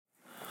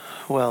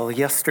Well,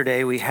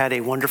 yesterday we had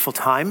a wonderful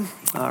time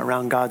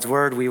around God's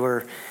Word. We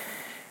were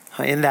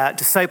in that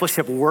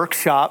discipleship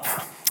workshop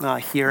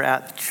here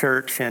at the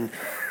church, and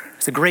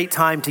it's a great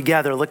time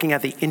together looking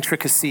at the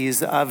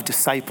intricacies of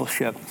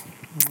discipleship.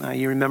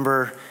 You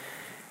remember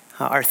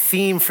our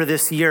theme for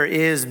this year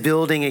is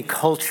building a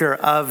culture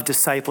of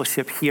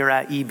discipleship here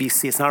at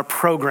EBC. It's not a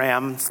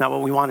program. It's not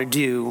what we want to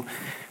do.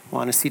 We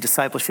want to see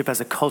discipleship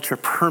as a culture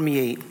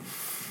permeate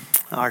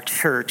our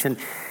church. And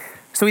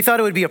so we thought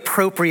it would be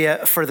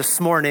appropriate for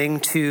this morning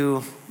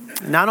to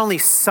not only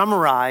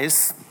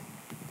summarize,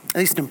 at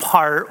least in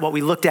part, what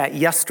we looked at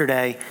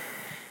yesterday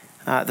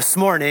this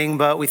morning,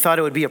 but we thought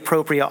it would be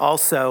appropriate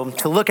also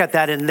to look at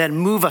that and then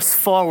move us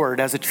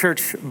forward as a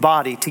church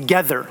body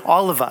together,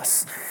 all of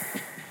us.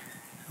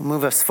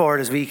 Move us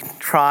forward as we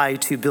try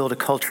to build a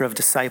culture of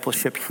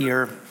discipleship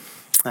here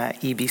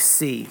at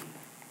EBC.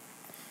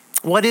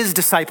 What is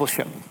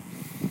discipleship?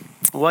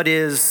 What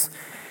is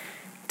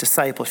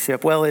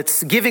discipleship? Well,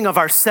 it's giving of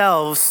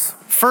ourselves,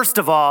 first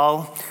of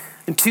all,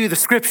 to the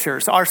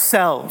scriptures,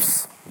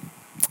 ourselves,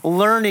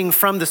 learning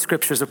from the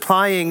scriptures,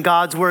 applying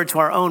God's word to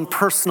our own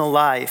personal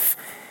life,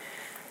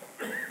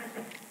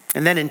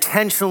 and then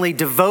intentionally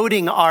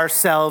devoting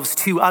ourselves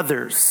to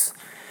others,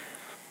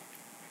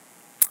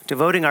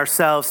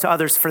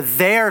 for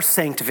their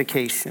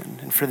sanctification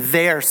and for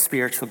their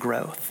spiritual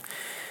growth.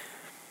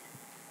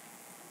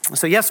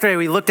 So yesterday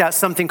we looked at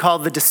something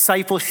called the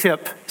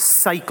discipleship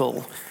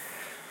cycle.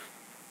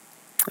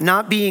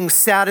 Not being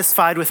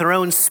satisfied with our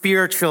own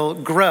spiritual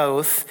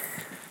growth,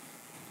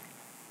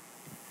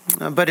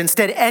 but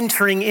instead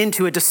entering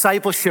into a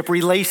discipleship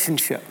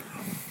relationship.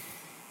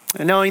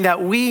 And knowing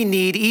that we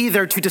need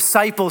either to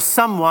disciple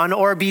someone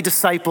or be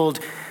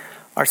discipled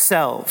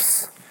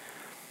ourselves.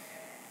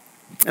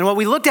 And what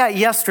we looked at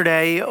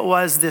yesterday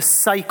was this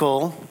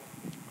cycle,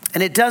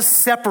 and it does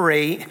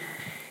separate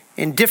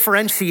and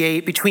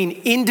differentiate between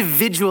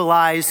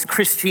individualized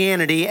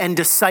Christianity and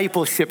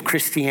discipleship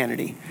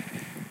Christianity.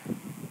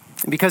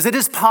 Because it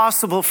is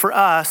possible for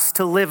us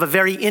to live a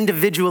very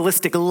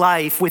individualistic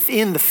life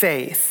within the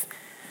faith.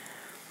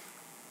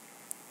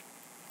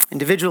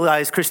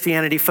 Individualized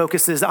Christianity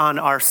focuses on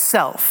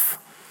ourself.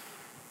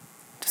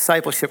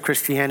 Discipleship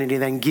Christianity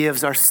then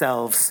gives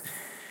ourselves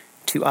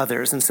to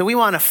others. And so we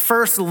want to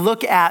first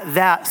look at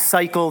that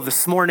cycle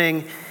this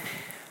morning.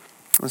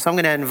 And so I'm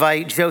going to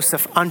invite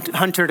Joseph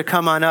Hunter to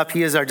come on up.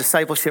 He is our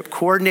discipleship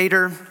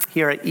coordinator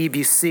here at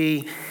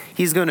EBC.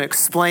 He's going to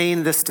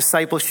explain this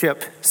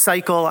discipleship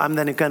cycle. I'm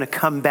then going to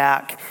come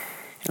back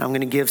and I'm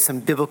going to give some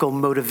biblical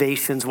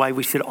motivations why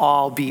we should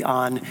all be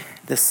on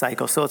this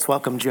cycle. So let's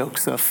welcome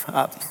Joseph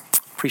up.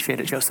 Appreciate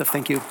it, Joseph.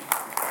 Thank you.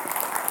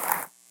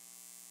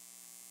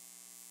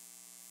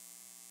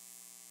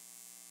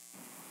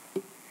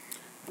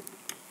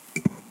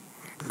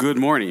 Good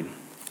morning.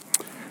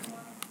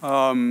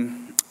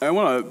 I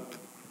want to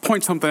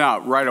point something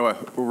out right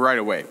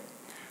away.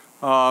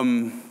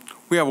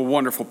 We have a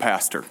wonderful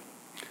pastor.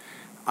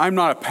 I'm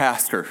not a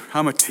pastor,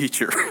 I'm a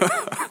teacher,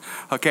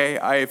 okay?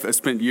 I've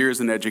spent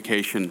years in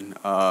education,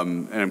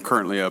 and I'm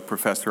currently a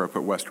professor up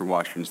at Western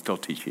Washington, still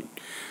teaching.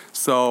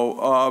 So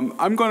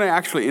I'm going to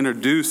actually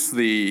introduce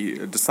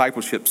the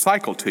discipleship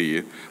cycle to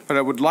you, but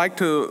I would like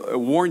to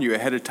warn you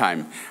ahead of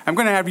time. I'm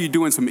going to have you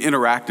doing some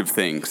interactive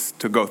things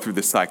to go through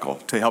this cycle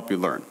to help you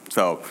learn.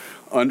 So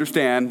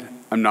understand,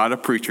 I'm not a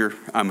preacher,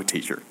 I'm a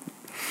teacher.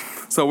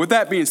 So with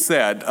that being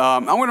said,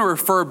 I want to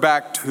refer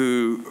back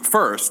to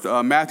first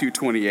Matthew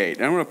 28.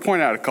 And I want to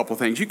point out a couple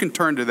things. You can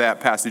turn to that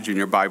passage in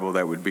your Bible.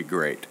 That would be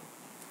great.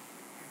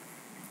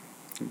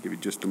 I'll give you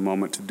just a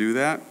moment to do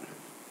that.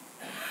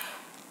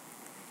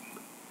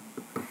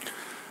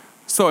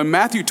 So in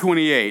Matthew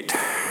 28,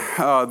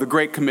 the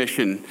Great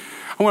Commission,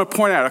 I want to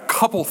point out a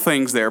couple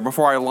things there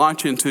before I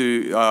launch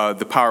into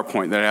the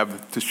PowerPoint that I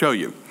have to show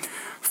you.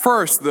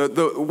 First,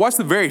 what's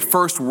the very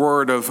first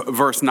word of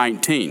verse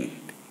 19?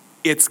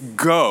 It's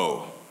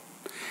go.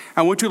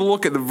 I want you to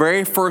look at the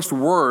very first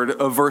word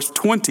of verse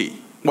 20.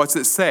 What's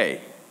it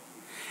say?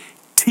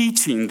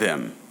 Teaching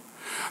them.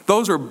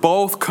 Those are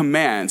both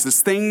commands.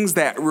 It's things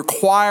that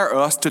require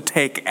us to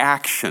take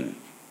action.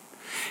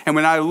 And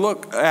when I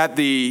look at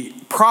the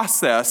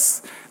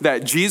process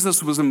that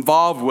Jesus was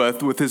involved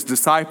with his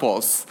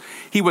disciples,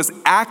 he was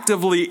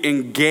actively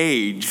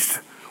engaged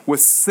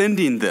with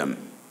sending them,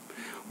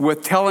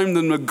 with telling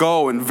them to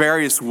go in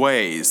various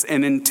ways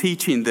and in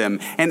teaching them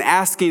and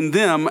asking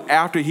them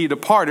after he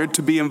departed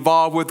to be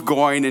involved with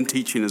going and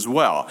teaching as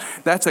well.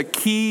 That's a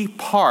key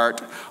part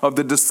of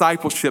the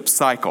discipleship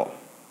cycle.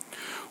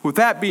 With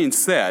that being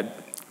said,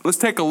 let's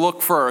take a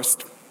look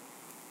first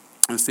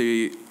and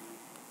see.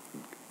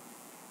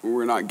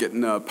 We're not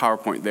getting a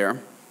PowerPoint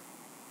there.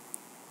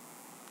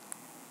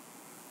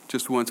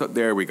 Just once up.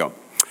 There we go.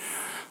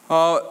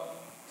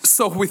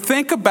 So if we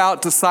think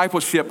about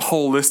discipleship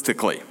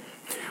holistically,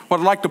 what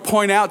I'd like to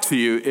point out to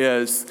you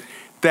is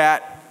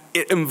that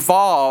it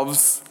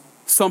involves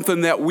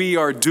something that we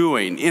are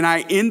doing. In our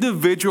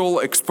individual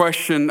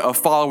expression of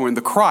following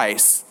the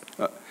Christ,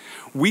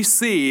 we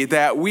see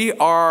that we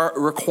are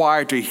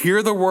required to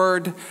hear the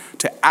word,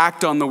 to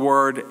act on the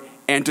word,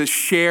 and to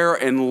share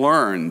and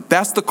learn.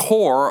 That's the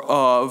core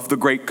of the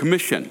Great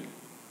Commission.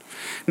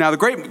 Now, the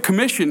Great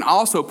Commission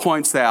also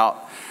points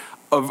out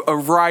a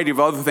variety of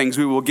other things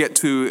we will get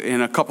to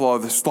in a couple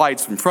of the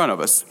slides in front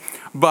of us.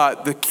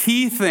 But the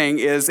key thing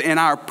is in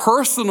our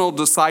personal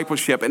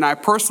discipleship, in our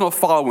personal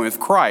following with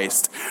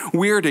Christ,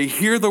 we are to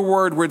hear the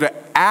word, we're to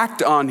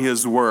act on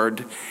his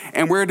word,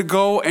 and we're to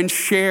go and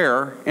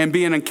share and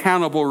be in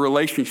accountable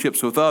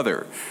relationships with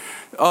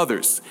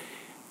others.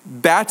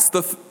 That's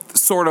the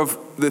sort of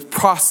the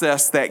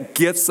process that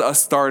gets us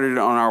started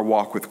on our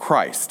walk with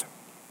Christ.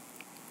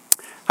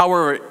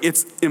 However,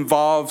 it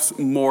involves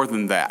more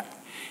than that.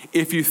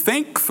 If you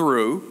think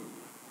through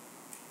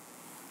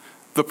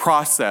the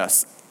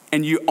process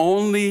and you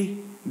only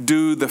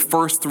do the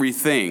first three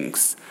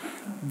things,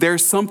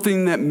 there's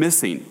something that's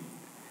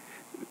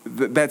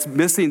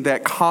missing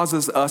that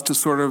causes us to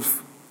sort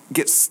of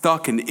get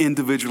stuck in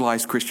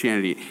individualized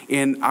Christianity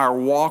in our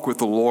walk with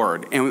the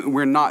Lord, and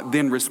we're not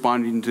then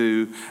responding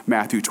to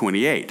Matthew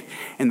 28.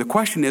 And the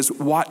question is,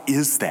 what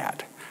is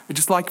that? I'd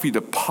just like for you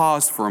to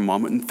pause for a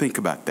moment and think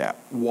about that.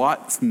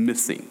 What's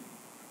missing?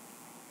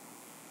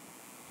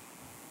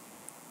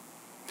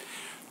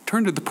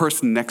 Turn to the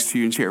person next to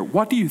you and share,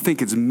 what do you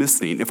think is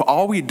missing? If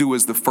all we do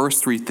is the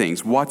first three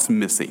things, what's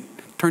missing?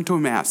 Turn to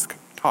him and ask.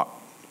 Talk.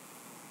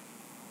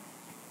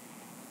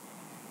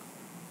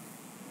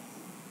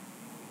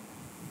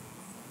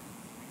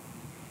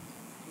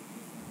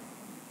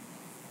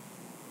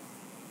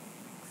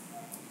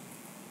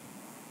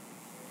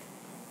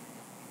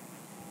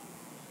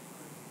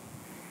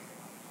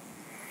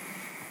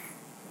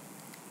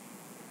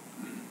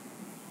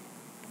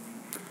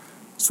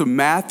 So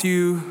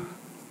Matthew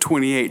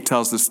 28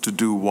 tells us to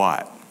do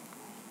what?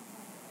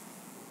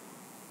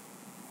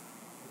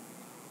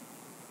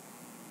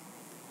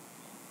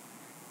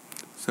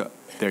 So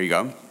there you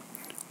go.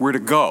 We're to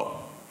go.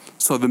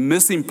 So the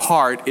missing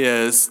part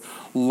is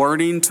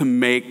learning to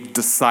make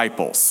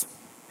disciples.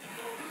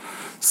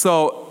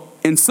 So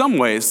in some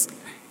ways,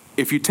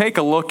 if you take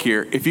a look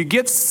here, if you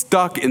get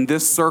stuck in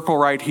this circle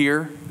right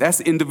here,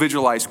 that's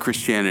individualized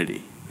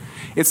Christianity.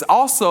 It's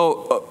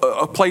also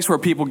a place where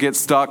people get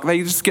stuck.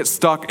 They just get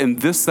stuck in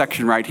this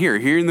section right here,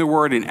 hearing the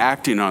word and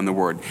acting on the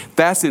word.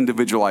 That's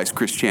individualized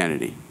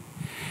Christianity.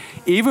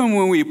 Even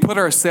when we put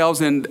ourselves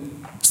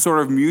in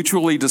sort of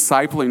mutually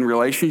discipling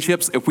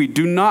relationships, if we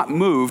do not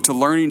move to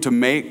learning to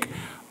make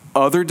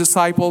other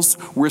disciples,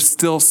 we're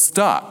still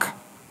stuck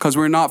because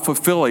we're not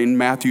fulfilling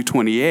Matthew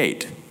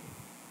 28.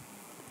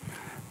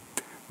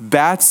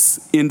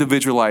 That's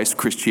individualized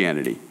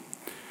Christianity.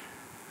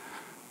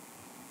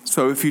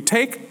 So if you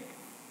take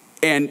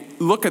and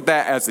look at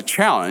that as a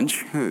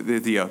challenge.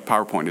 The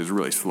PowerPoint is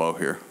really slow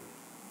here.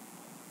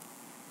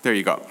 There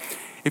you go.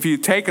 If you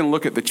take and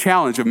look at the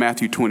challenge of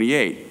Matthew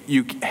 28,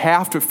 you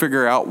have to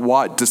figure out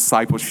what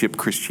discipleship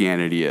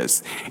Christianity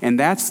is. And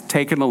that's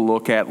taking a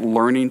look at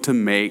learning to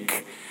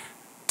make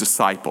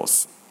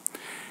disciples.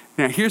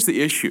 Now, here's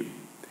the issue.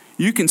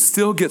 You can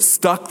still get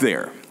stuck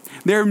there.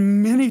 There are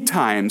many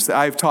times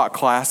I've taught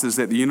classes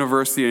at the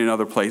university and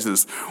other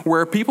places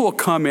where people will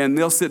come in,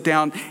 they'll sit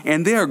down,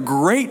 and they are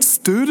great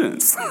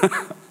students.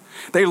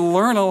 They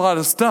learn a lot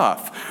of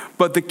stuff.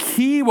 But the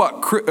key,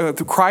 what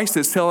Christ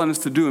is telling us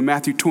to do in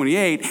Matthew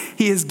 28,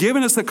 he has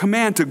given us a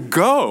command to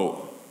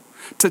go,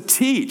 to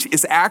teach.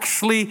 It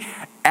actually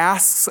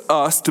asks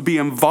us to be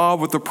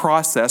involved with the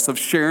process of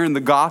sharing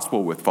the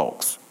gospel with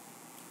folks.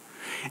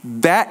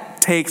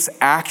 That takes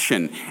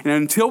action. And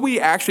until we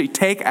actually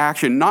take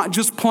action, not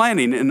just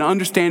planning and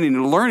understanding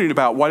and learning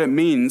about what it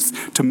means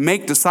to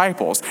make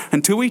disciples,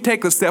 until we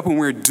take the step when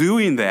we're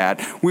doing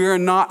that, we are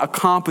not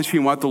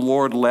accomplishing what the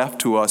Lord left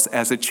to us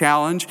as a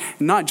challenge,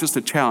 not just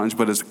a challenge,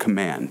 but as a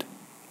command.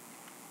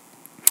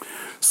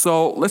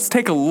 So let's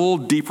take a little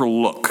deeper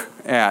look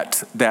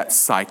at that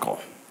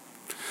cycle.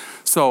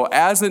 So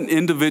as an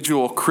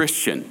individual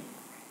Christian,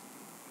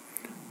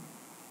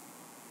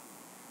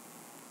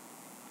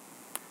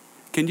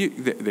 there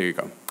you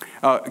go.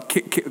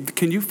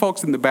 Can you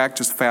folks in the back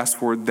just fast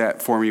forward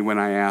that for me when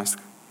I ask?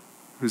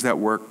 Does that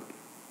work?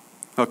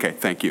 Okay,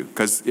 thank you,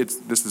 because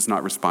this is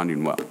not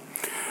responding well.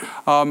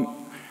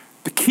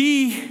 The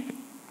key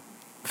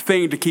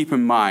thing to keep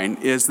in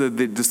mind is that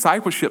the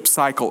discipleship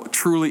cycle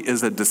truly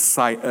is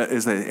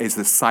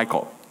a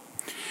cycle.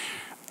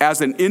 As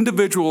an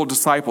individual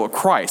disciple of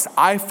Christ,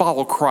 I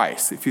follow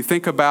Christ. If you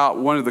think about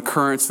one of the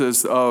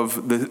occurrences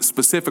of the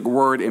specific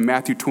word in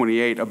Matthew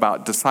 28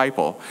 about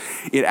disciple,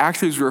 it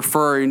actually is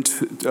referring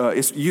to,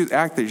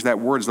 that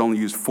word is only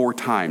used 4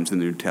 times in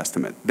the New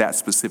Testament, that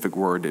specific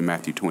word in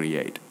Matthew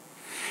 28.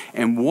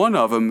 And one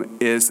of them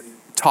is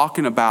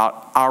talking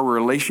about our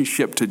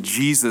relationship to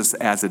Jesus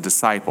as a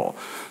disciple.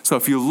 So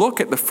if you look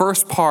at the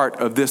first part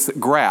of this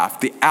graph,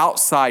 the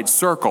outside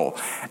circle,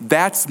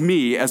 that's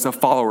me as a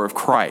follower of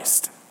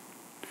Christ.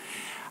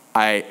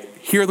 I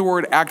hear the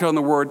word, act on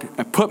the word,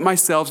 and put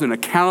myself in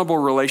accountable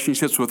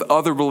relationships with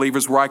other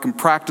believers where I can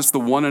practice the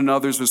one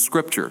another's of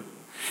Scripture.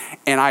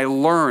 And I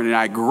learn and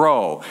I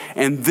grow.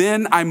 And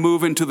then I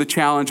move into the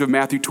challenge of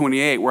Matthew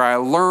 28, where I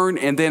learn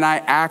and then I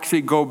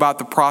actually go about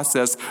the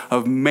process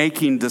of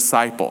making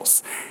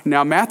disciples.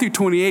 Now, Matthew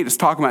 28 is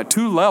talking about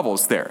two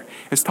levels there.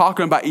 It's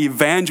talking about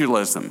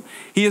evangelism.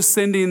 He is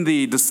sending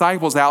the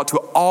disciples out to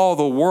all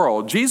the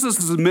world.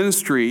 Jesus'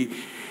 ministry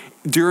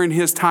during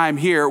his time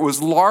here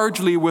was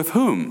largely with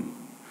whom?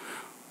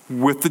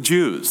 With the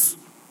Jews,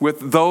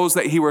 with those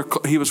that he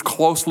was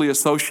closely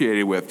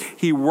associated with.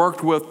 He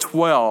worked with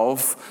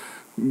 12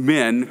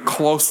 men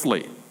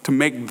closely to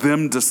make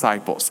them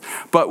disciples.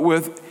 But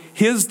with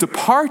his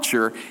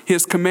departure,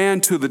 his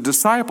command to the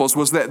disciples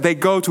was that they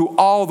go to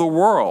all the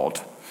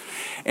world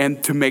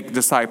and to make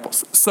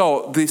disciples.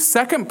 So the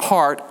second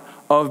part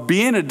of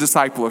being a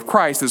disciple of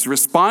Christ is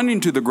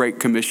responding to the Great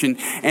Commission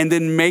and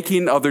then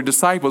making other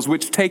disciples,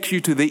 which takes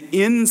you to the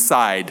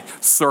inside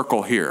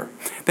circle here.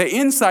 The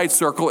inside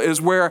circle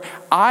is where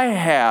I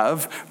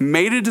have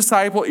made a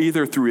disciple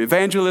either through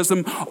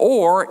evangelism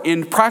or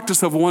in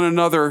practice of one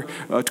another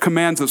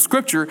commands of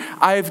Scripture.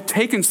 I've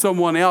taken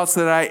someone else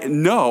that I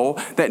know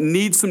that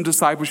needs some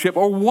discipleship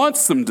or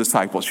wants some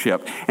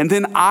discipleship, and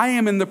then I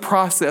am in the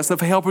process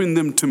of helping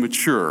them to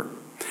mature.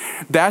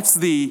 That's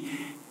the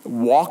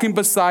walking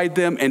beside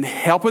them and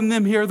helping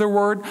them hear the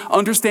word,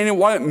 understanding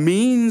what it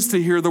means to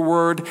hear the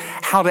word,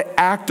 how to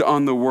act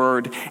on the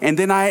word, and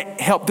then I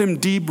help them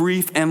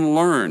debrief and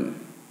learn.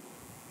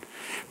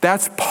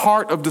 That's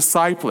part of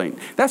discipling.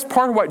 That's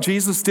part of what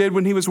Jesus did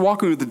when he was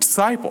walking with the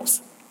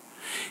disciples.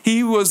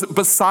 He was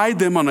beside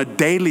them on a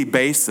daily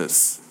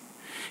basis.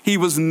 He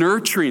was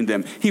nurturing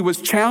them. He was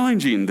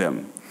challenging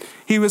them.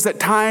 He was at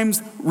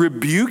times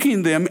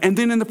rebuking them and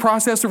then in the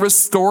process of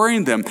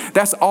restoring them.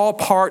 That's all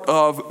part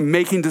of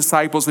making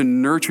disciples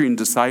and nurturing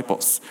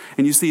disciples.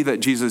 And you see that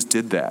Jesus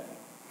did that.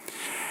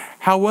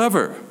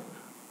 However,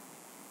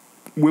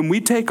 when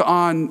we take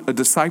on a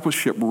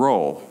discipleship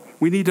role,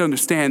 we need to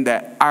understand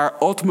that our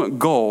ultimate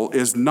goal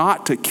is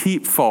not to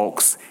keep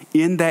folks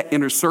in that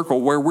inner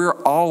circle where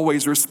we're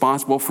always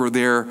responsible for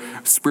their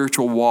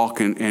spiritual walk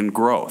and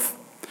growth.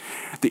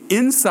 The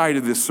inside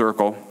of this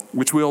circle,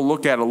 which we'll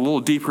look at a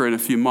little deeper in a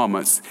few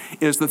moments,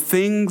 is the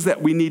things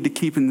that we need to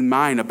keep in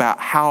mind about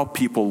how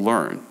people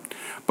learn.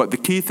 But the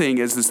key thing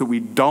is that we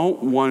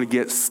don't want to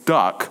get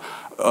stuck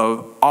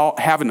of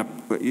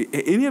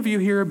any of you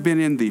here been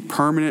in the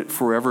permanent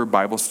forever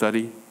Bible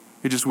study?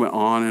 It just went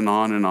on and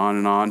on and on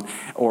and on,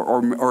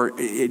 or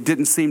it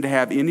didn't seem to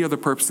have any other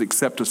purpose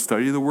except to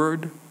study the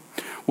word?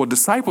 Well,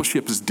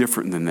 discipleship is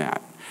different than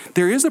that.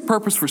 There is a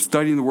purpose for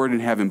studying the word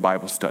and having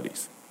Bible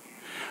studies.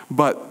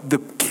 But the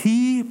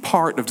key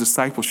part of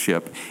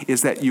discipleship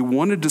is that you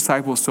want to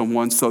disciple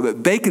someone so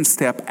that they can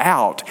step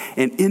out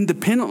and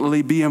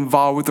independently be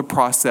involved with the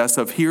process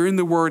of hearing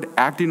the word,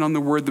 acting on the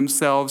word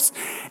themselves,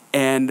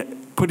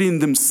 and putting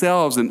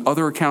themselves in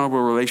other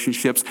accountable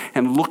relationships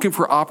and looking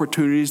for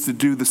opportunities to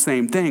do the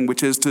same thing,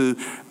 which is to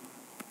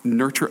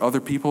nurture other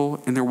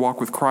people in their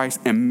walk with Christ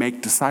and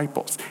make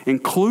disciples,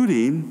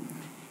 including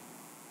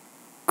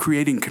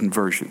creating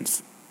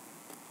conversions.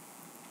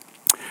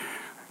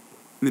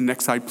 The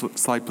next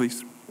slide,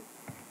 please.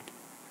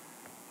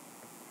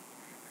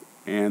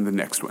 And the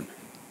next one.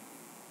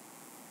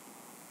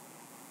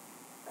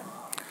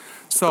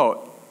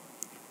 So,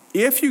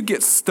 if you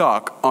get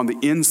stuck on the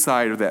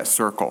inside of that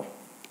circle,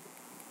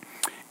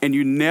 and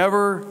you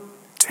never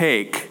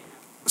take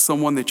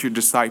someone that you're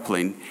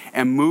discipling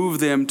and move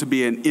them to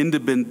be an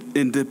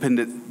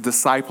independent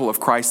disciple of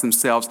Christ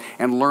themselves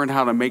and learn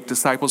how to make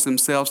disciples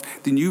themselves,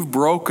 then you've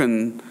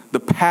broken the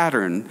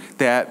pattern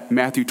that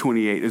Matthew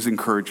 28 is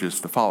encouraged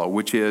us to follow,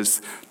 which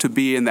is to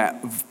be in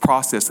that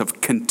process of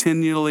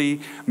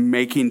continually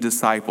making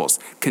disciples,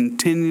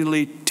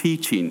 continually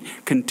teaching,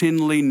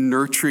 continually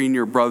nurturing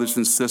your brothers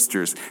and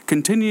sisters,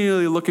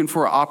 continually looking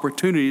for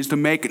opportunities to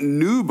make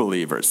new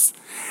believers.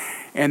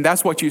 And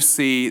that's what you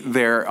see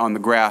there on the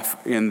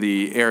graph in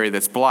the area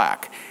that's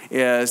black,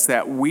 is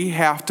that we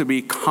have to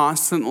be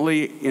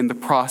constantly in the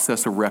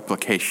process of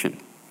replication.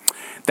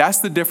 That's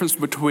the difference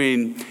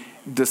between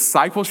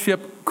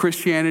discipleship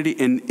Christianity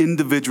and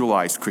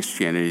individualized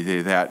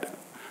Christianity that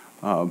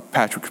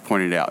Patrick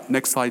pointed out.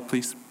 Next slide,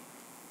 please.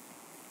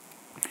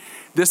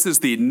 This is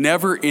the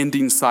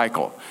never-ending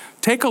cycle.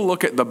 Take a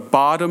look at the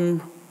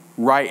bottom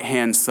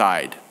right-hand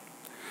side.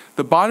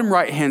 The bottom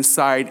right-hand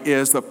side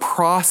is the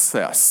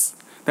process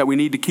that we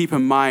need to keep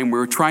in mind when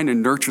we're trying to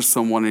nurture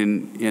someone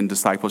in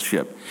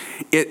discipleship.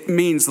 It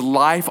means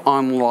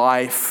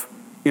life-on-life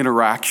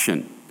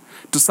interaction.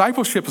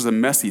 Discipleship is a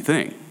messy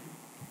thing.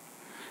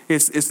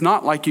 It's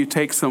not like you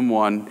take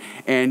someone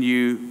and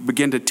you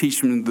begin to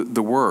teach them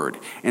the word,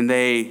 and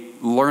they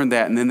learn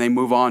that, and then they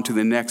move on to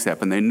the next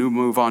step, and they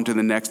move on to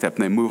the next step,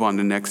 and they move on to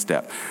the next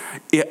step.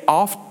 It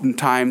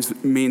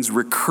oftentimes means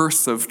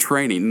recursive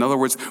training. In other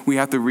words, we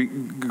have to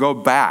go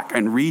back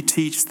and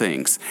reteach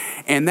things.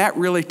 And that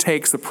really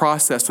takes the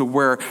process of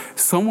where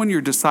someone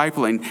you're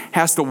discipling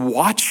has to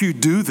watch you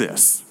do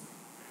this.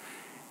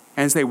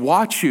 And as they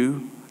watch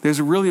you, there's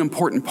a really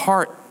important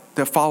part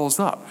that follows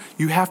up.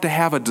 You have to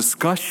have a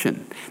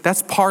discussion.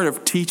 That's part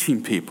of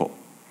teaching people.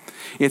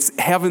 It's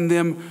having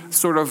them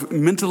sort of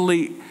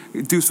mentally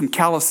do some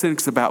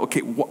calisthenics about,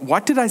 okay,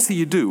 what did I see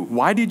you do?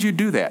 Why did you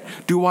do that?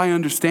 Do I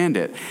understand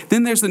it?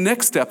 Then there's the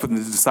next step in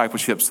the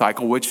discipleship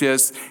cycle, which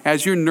is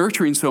as you're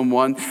nurturing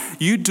someone,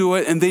 you do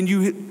it and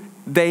then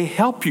they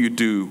help you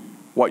do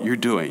what you're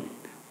doing.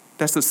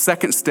 That's the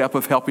second step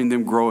of helping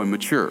them grow and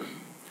mature.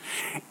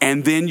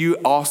 And then you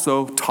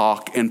also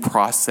talk and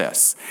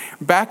process.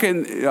 Back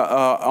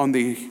on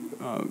the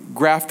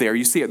graph there,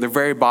 you see at the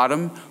very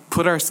bottom,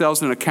 put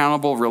ourselves in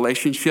accountable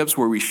relationships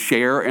where we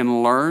share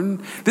and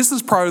learn. This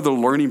is part of the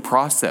learning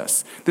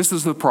process. This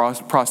is the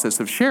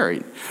process of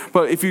sharing.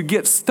 But if you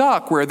get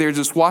stuck where they're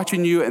just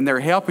watching you and they're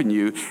helping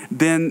you,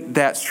 then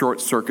that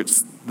short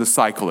circuits the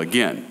cycle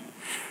again.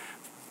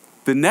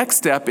 The next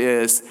step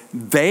is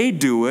they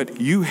do it,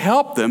 you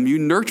help them, you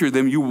nurture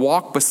them, you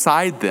walk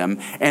beside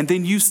them, and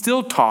then you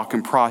still talk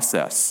and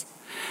process.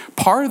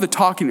 Part of the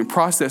talking and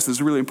process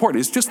is really important.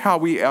 It's just how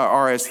we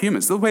are as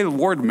humans, the way the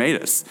Lord made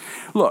us.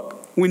 Look,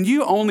 when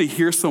you only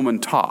hear someone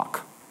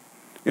talk,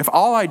 if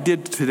all I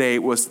did today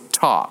was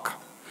talk,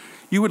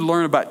 you would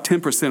learn about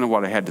 10% of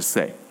what I had to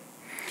say.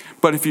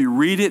 But if you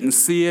read it and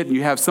see it and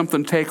you have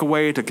something to take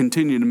away to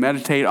continue to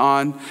meditate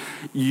on,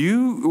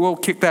 you will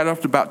kick that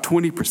up to about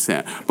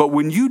 20%. But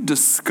when you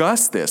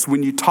discuss this,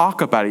 when you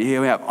talk about it,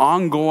 you have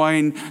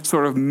ongoing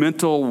sort of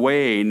mental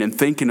weighing and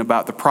thinking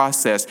about the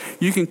process,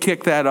 you can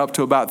kick that up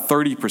to about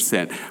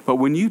 30%. But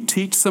when you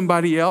teach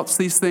somebody else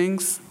these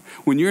things,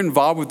 when you're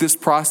involved with this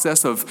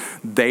process of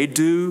they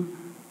do,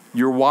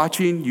 you're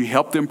watching, you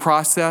help them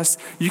process,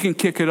 you can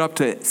kick it up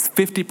to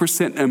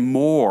 50% and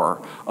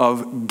more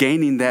of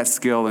gaining that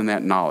skill and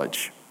that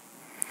knowledge.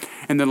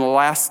 And then the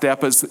last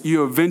step is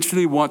you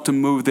eventually want to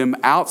move them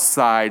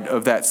outside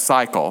of that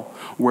cycle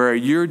where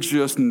you're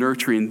just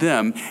nurturing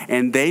them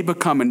and they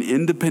become an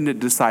independent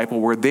disciple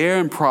where they're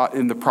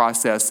in the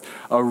process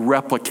of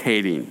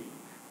replicating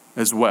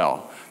as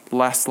well.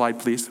 Last slide,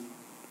 please.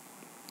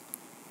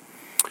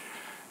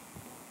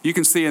 You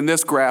can see in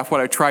this graph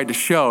what I tried to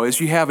show is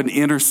you have an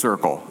inner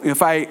circle.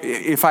 If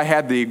I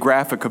had the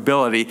graphic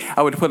ability,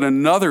 I would put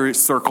another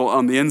circle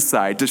on the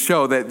inside to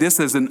show that this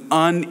is an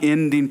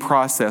unending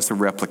process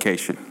of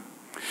replication.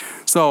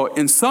 So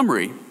in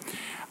summary,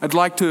 I'd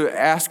like to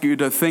ask you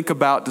to think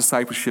about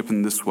discipleship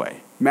in this way.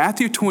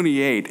 Matthew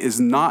 28 is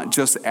not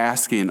just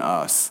asking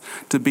us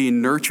to be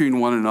nurturing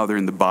one another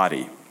in the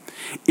body.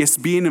 It's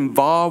being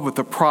involved with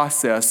the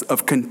process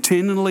of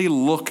continually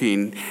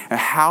looking at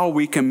how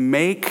we can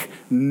make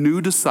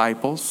new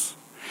disciples,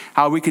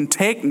 how we can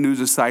take new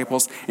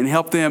disciples and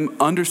help them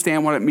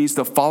understand what it means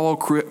to follow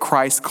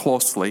Christ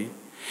closely,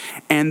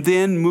 and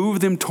then move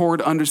them toward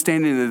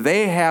understanding that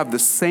they have the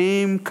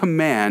same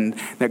command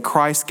that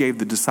Christ gave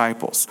the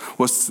disciples,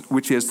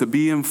 which is to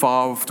be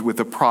involved with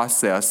the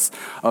process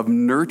of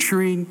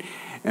nurturing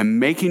and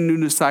making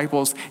new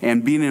disciples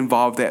and being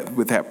involved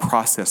with that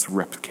process of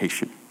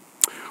replication.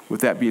 With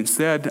that being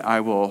said,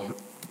 I will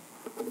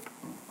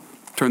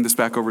turn this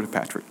back over to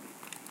Patrick.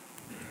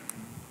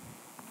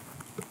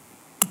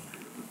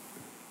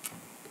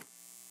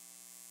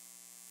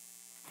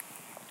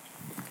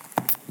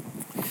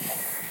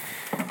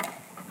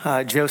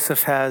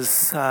 Joseph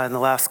has, in the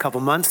last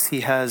couple months,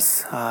 he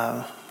has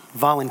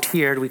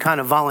volunteered. We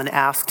kind of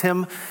asked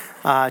him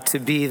to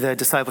be the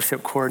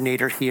discipleship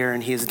coordinator here,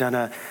 and he has done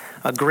a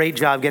great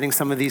job getting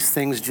some of these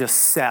things just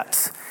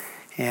set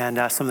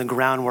and some of the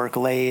groundwork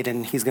laid,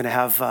 and he's going to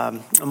have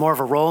more of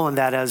a role in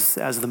that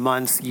as the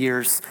months,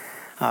 years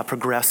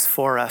progress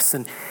for us.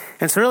 And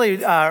so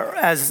really,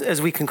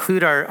 as we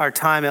conclude our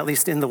time, at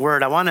least in the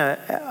Word, I want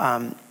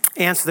to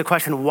answer the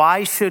question,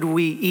 why should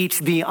we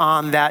each be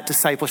on that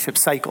discipleship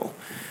cycle?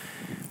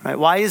 Right?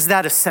 Why is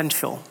that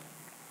essential?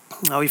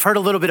 We've heard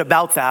a little bit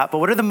about that, but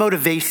what are the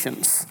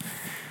motivations?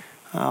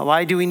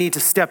 Why do we need to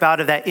step out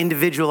of that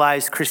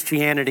individualized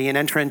Christianity and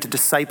enter into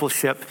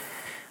discipleship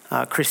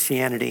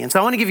Christianity? And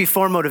so I want to give you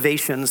 4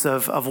 motivations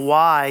of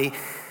why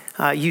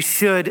you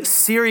should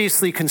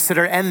seriously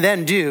consider and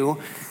then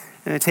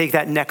take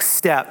that next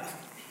step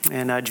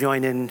and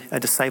join in a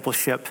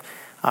discipleship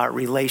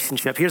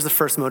relationship. Here's the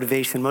first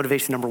motivation.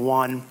 Motivation number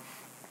 1.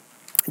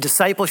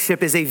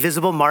 Discipleship is a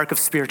visible mark of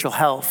spiritual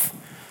health.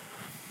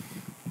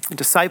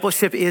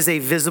 Discipleship is a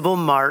visible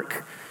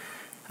mark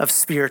of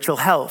spiritual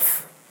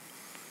health.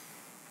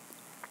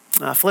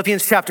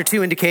 Philippians chapter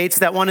 2 indicates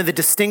that one of the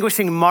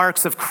distinguishing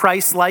marks of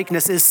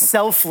Christ-likeness is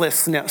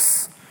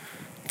selflessness.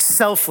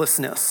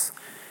 Selflessness.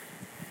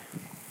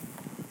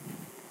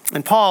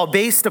 And Paul,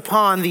 based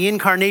upon the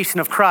incarnation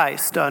of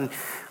Christ, on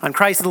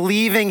Christ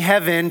leaving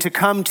heaven to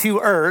come to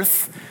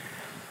earth,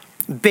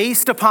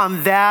 based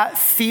upon that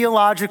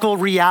theological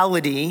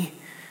reality,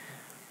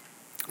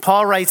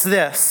 Paul writes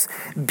this: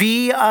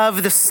 be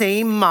of the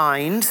same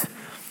mind,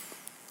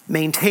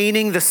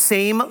 maintaining the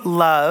same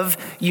love,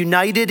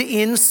 united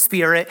in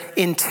spirit,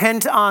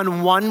 intent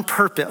on one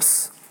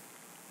purpose.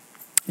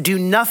 Do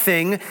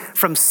nothing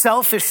from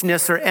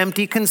selfishness or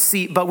empty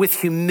conceit, but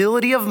with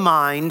humility of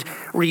mind,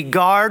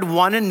 regard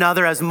one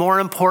another as more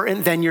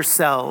important than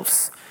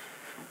yourselves.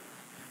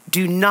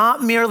 Do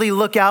not merely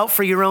look out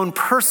for your own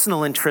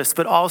personal interests,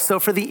 but also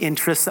for the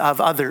interests of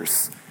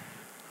others.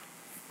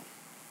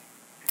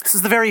 This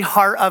is the very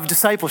heart of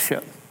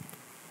discipleship.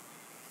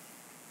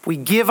 We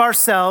give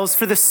ourselves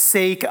for the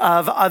sake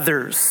of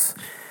others.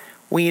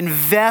 We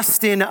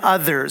invest in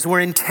others. We're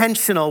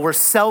intentional, we're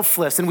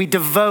selfless, and we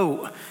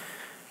devote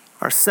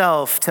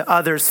ourselves to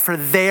others for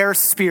their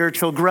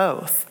spiritual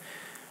growth.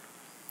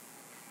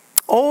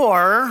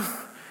 Or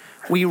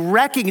we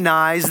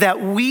recognize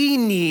that we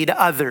need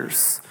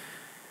others.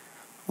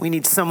 We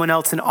need someone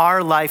else in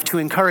our life to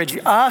encourage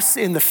us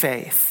in the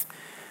faith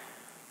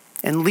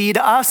and lead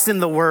us in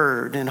the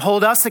word and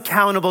hold us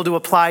accountable to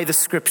apply the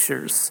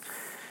scriptures.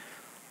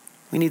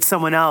 We need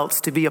someone else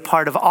to be a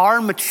part of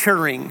our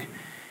maturing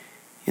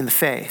in the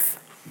faith.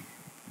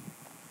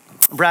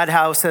 Brad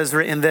House has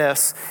written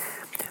this: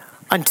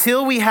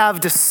 until we have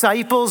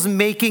disciples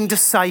making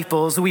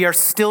disciples, we are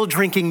still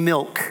drinking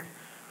milk.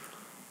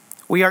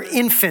 We are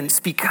infants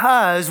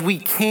because we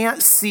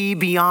can't see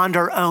beyond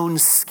our own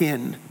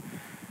skin.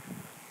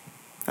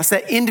 That's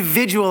that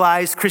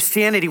individualized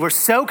Christianity. We're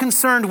so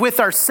concerned with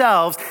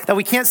ourselves that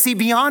we can't see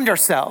beyond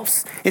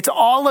ourselves. It's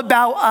all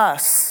about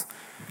us.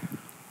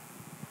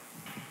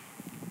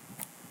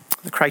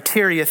 The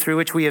criteria through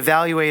which we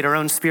evaluate our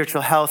own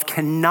spiritual health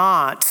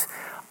cannot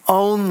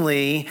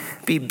only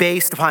be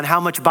based upon how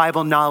much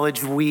Bible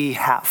knowledge we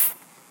have.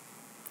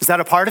 Is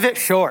that a part of it?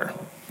 Sure.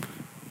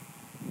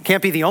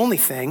 Can't be the only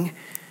thing.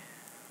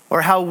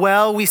 Or how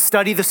well we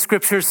study the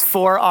scriptures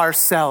for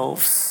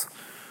ourselves.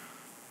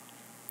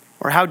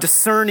 Or how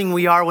discerning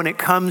we are when it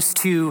comes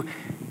to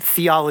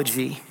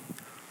theology.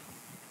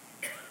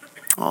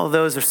 All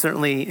those are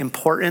certainly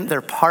important.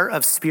 They're part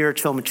of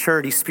spiritual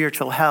maturity,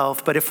 spiritual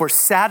health. But if we're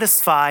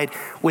satisfied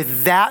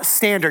with that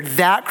standard,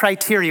 that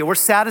criteria, we're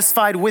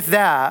satisfied with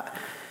that,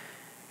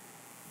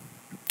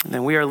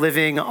 then we are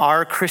living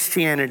our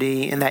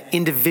Christianity in that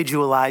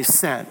individualized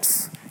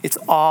sense. It's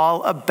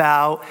all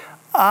about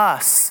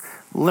us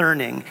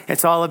learning.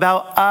 It's all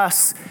about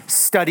us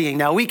studying.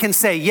 Now, we can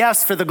say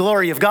yes for the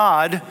glory of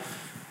God,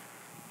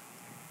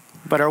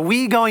 but are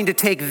we going to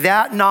take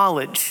that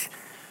knowledge?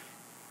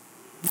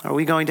 Are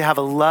we going to have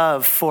a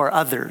love for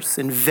others,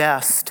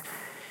 invest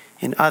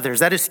in others?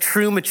 That is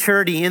true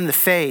maturity in the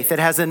faith. It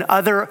has an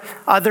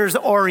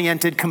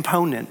others-oriented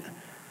component.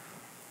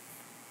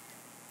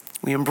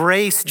 We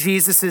embrace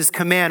Jesus'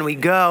 command. We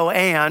go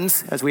and,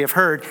 as we have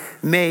heard,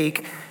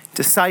 make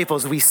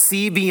disciples. We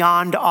see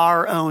beyond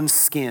our own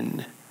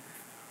skin.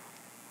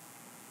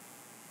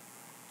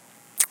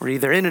 We're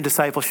either in a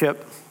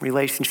discipleship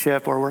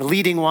relationship or we're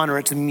leading one or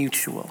it's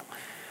mutual.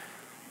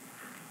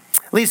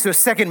 Leads to a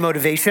second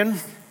motivation.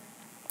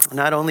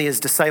 Not only is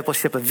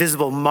discipleship a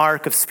visible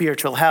mark of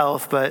spiritual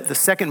health, but the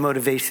second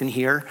motivation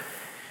here,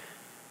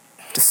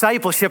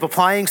 discipleship,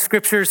 applying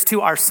scriptures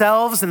to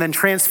ourselves and then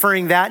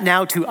transferring that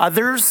now to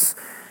others.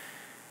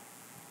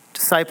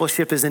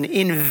 Discipleship is an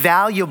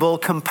invaluable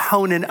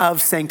component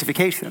of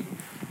sanctification.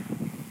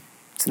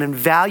 It's an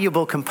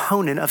invaluable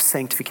component of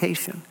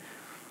sanctification.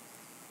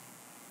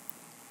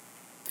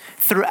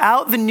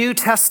 Throughout the New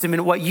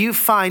Testament, what you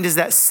find is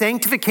that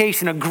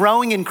sanctification, a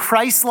growing in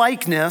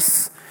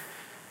Christ-likeness,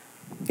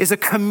 is a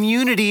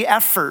community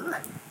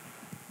effort.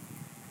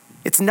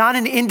 It's not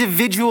an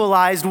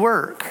individualized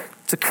work.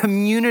 It's a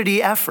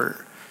community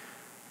effort.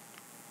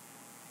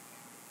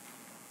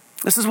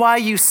 This is why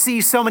you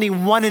see so many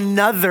one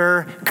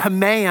another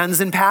commands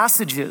and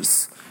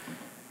passages.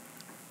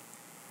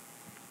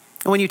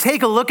 And when you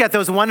take a look at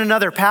those one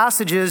another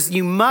passages,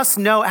 you must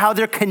know how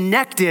they're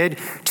connected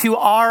to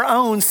our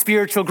own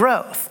spiritual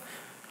growth.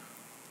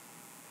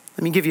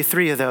 Let me give you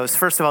three of those.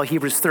 First of all,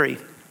 Hebrews 3.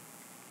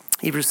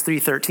 Hebrews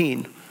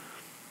 3:13.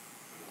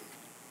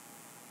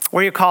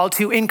 Where you're called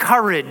to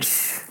encourage,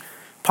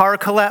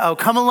 parakaleo,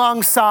 come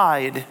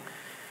alongside,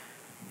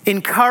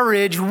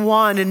 encourage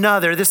one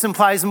another. This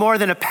implies more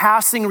than a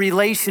passing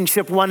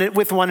relationship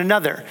with one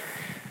another.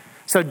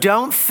 So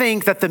don't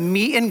think that the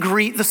meet and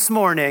greet this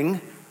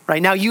morning,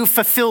 right now you've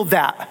fulfilled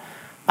that.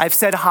 I've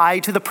said hi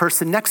to the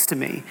person next to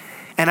me,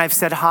 and I've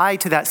said hi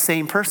to that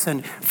same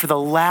person for the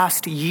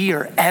last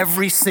year,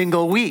 every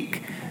single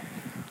week.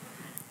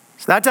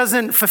 So that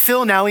doesn't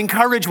fulfill now,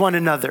 encourage one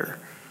another.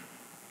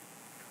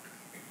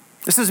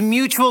 This is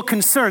mutual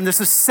concern.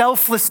 This is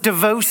selfless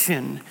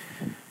devotion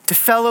to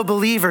fellow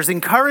believers.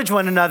 Encourage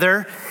one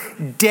another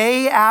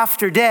day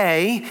after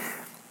day,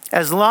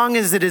 as long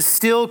as it is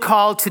still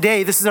called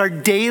today. This is our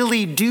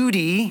daily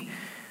duty.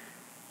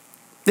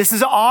 This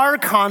is our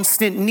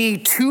constant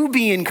need to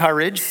be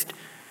encouraged.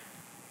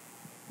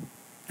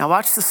 Now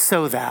watch this,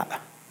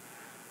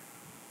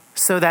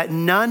 so that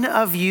none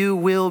of you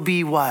will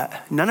be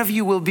what? None of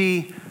you will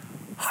be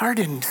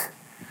hardened.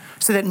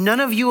 So that none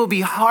of you will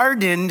be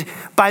hardened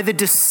by the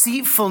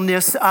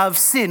deceitfulness of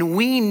sin.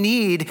 We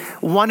need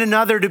one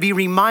another to be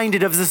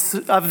reminded of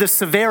the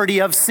severity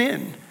of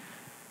sin.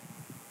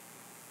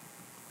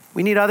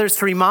 We need others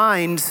to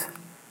remind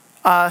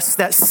us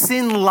that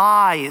sin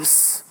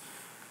lies.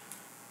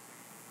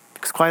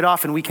 Because quite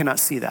often we cannot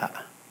see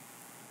that.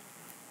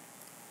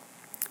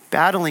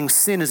 Battling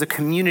sin is a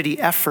community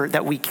effort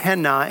that we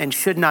cannot and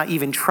should not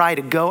even try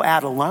to go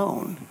at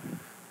alone.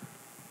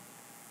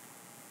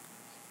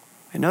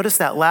 And notice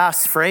that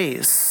last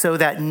phrase, so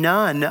that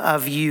none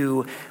of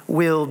you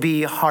will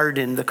be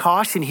hardened. The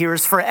caution here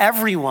is for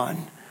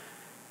everyone.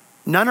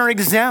 None are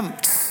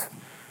exempt.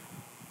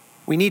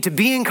 We need to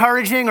be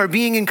encouraging or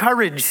being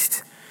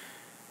encouraged.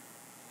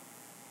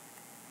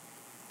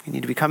 We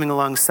need to be coming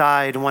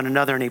alongside one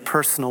another in a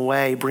personal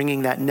way,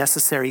 bringing that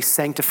necessary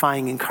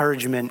sanctifying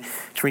encouragement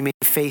to remain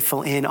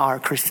faithful in our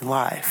Christian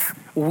life.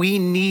 We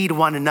need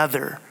one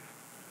another.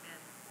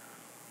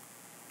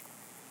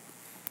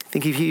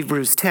 Think of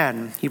Hebrews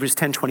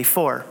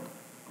 10:24.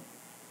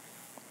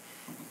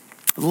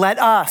 Let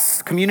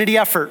us, community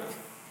effort,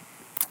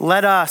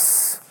 let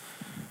us,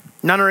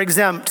 none are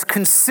exempt,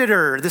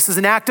 consider, this is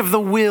an act of the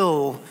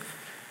will.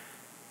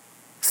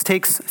 This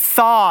takes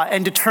thought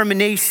and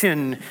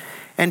determination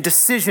and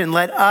decision.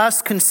 Let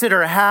us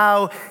consider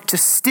how to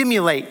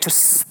stimulate, to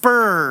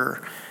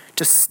spur,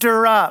 to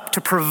stir up,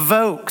 to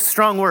provoke,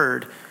 strong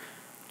word,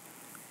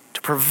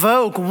 to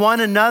provoke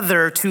one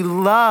another to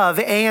love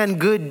and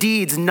good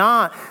deeds,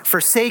 not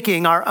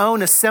forsaking our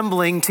own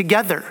assembling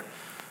together.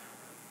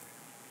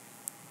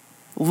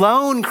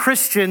 Lone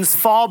Christians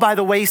fall by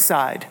the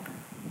wayside.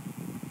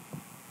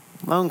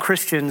 Lone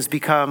Christians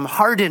become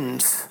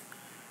hardened,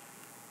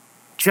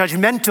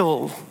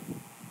 judgmental,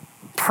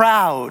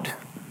 proud.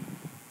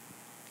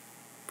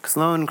 Because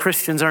lone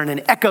Christians are in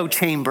an echo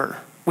chamber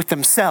with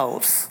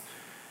themselves.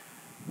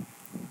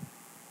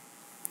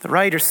 The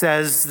writer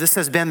says this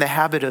has been the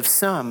habit of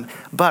some,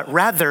 but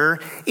rather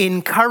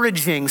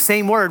encouraging,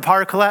 same word,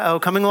 parakaleo,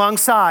 coming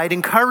alongside,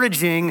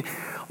 encouraging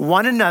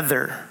one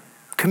another.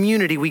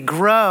 Community, we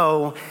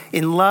grow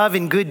in love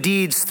and good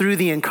deeds through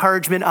the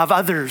encouragement of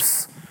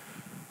others.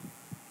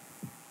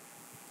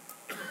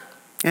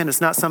 And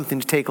it's not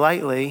something to take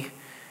lightly.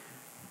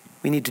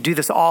 We need to do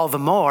this all the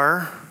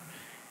more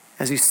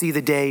as you see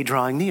the day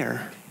drawing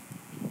near.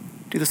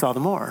 Do this all the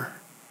more.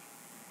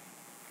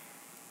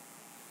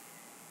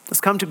 Let's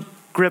come to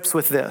grips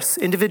with this.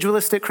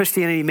 Individualistic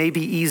Christianity may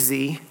be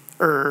easier,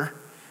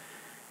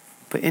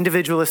 but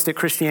individualistic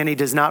Christianity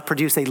does not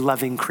produce a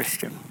loving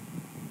Christian.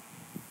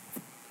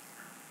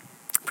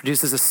 It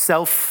produces a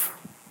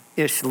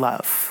selfish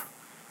love,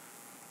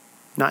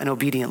 not an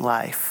obedient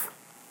life.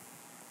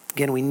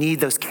 Again, we need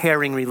those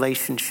caring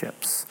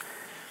relationships.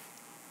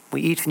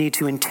 We each need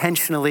to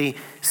intentionally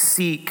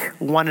seek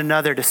one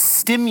another to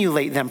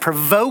stimulate them,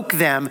 provoke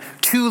them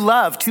to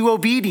love, to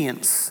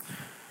obedience.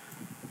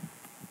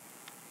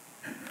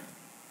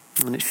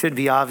 And it should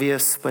be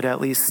obvious, but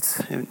at least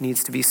it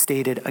needs to be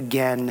stated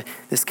again.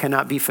 This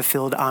cannot be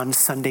fulfilled on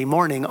Sunday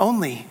morning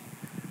only.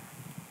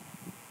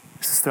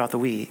 This is throughout the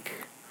week.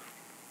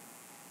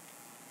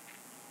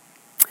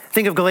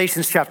 Think of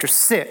Galatians chapter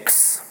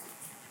 6.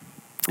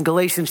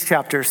 Galatians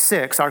chapter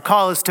 6. Our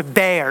call is to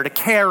bear, to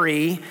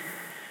carry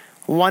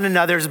one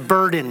another's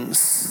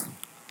burdens.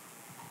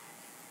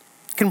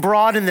 You can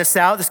broaden this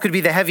out. This could be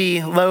the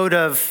heavy load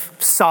of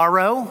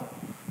sorrow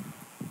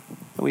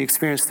that we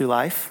experience through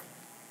life.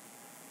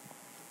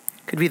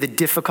 It could be the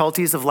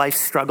difficulties of life's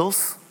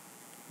struggles,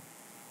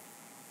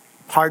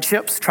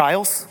 hardships,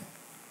 trials.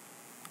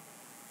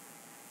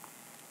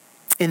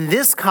 In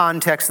this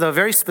context, though,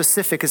 very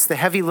specific, is the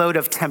heavy load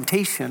of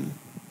temptation,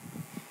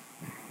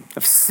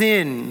 of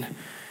sin,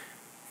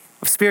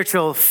 of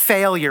spiritual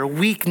failure,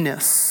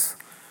 weakness.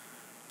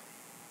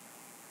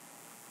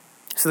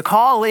 So the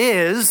call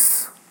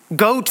is,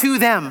 go to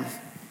them.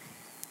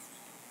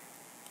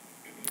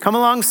 Come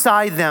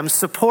alongside them,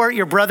 support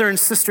your brother and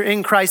sister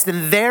in Christ,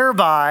 and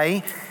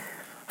thereby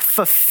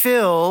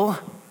fulfill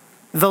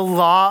the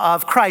law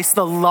of Christ,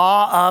 the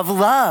law of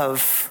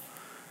love.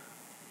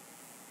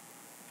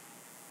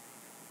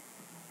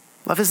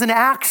 Love is an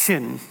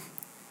action.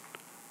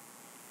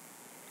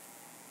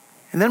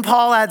 And then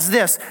Paul adds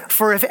this,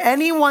 for if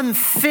anyone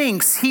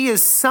thinks he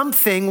is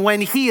something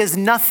when he is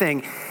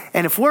nothing,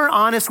 and if we're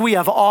honest, we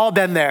have all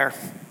been there.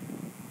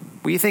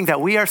 We think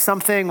that we are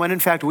something when in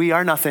fact we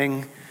are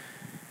nothing.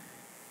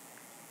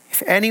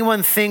 If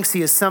anyone thinks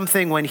he is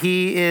something when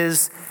he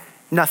is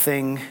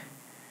nothing,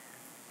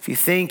 if you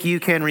think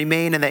you can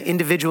remain in that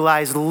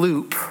individualized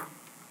loop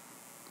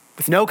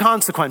with no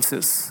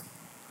consequences,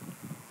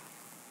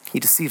 he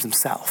deceives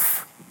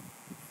himself.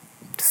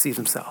 Deceives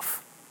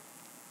himself.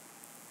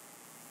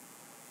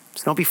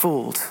 So don't be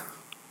fooled.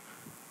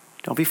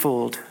 Don't be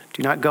fooled.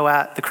 Do not go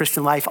at the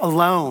Christian life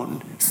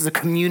alone. This is a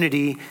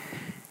community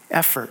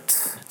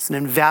effort. It's an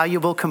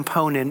invaluable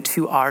component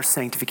to our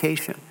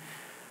sanctification.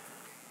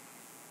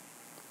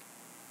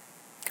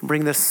 You can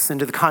bring this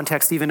into the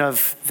context even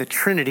of the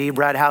Trinity.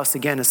 Brad House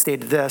again has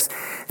stated this.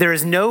 There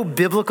is no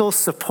biblical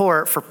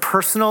support for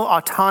personal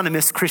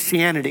autonomous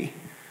Christianity.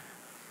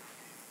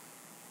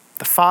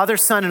 The Father,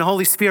 Son, and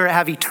Holy Spirit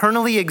have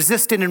eternally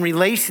existed in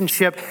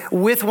relationship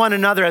with one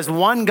another as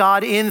one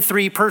God in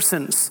three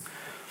persons.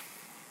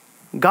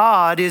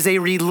 God is a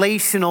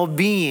relational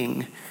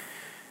being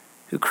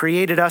who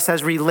created us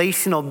as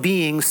relational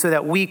beings so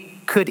that we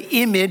could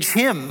image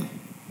him.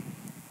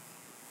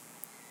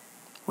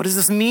 What does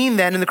this mean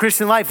then in the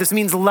Christian life? This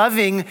means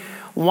loving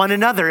one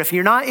another. If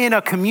you're not in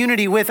a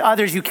community with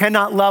others, you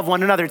cannot love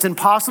one another. It's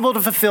impossible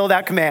to fulfill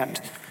that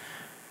command.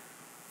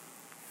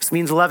 This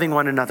means loving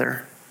one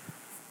another,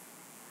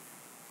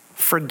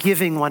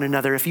 forgiving one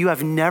another. If you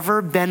have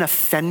never been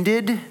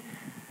offended,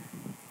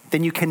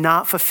 then you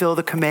cannot fulfill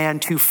the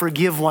command to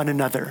forgive one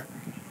another.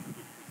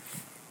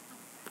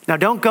 Now,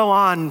 don't go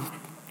on,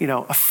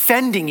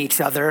 offending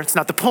each other. It's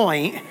not the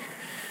point.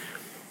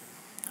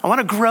 I want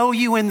to grow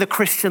you in the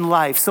Christian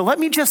life. So let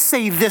me just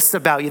say this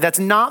about you. That's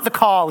not the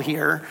call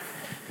here.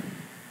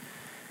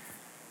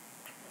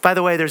 By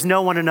the way, there's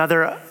no one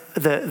another.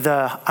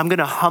 I'm going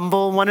to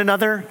humble one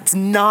another. It's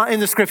not in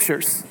the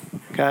scriptures,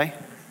 okay?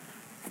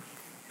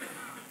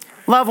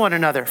 Love one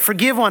another.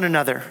 Forgive one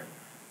another.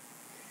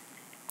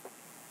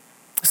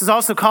 This is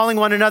also calling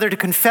one another to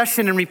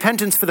confession and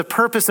repentance for the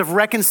purpose of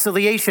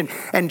reconciliation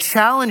and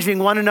challenging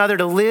one another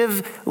to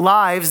live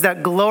lives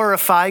that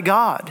glorify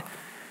God.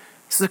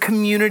 This is a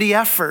community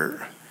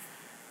effort.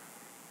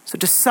 So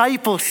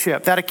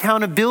discipleship, that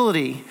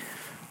accountability,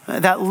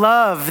 that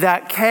love,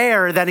 that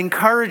care, that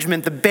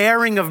encouragement, the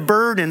bearing of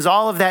burdens,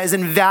 all of that is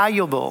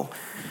invaluable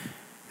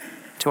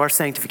to our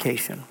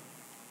sanctification.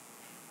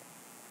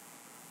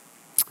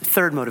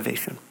 Third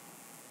motivation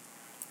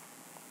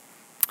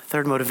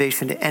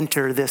to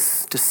enter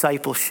this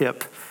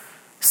discipleship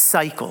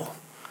cycle.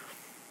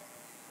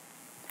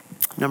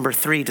 Number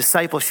 3,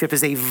 discipleship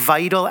is a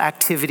vital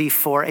activity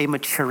for a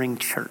maturing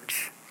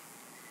church.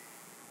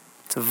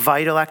 It's a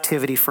vital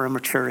activity for a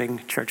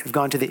maturing church. We've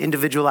gone to the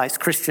individualized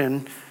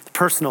Christian, the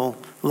personal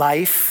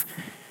life.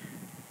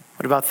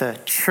 What about the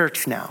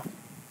church now?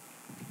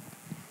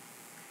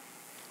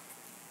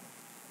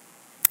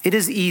 It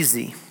is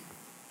easy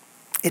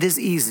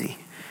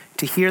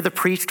to hear the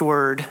preached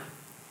word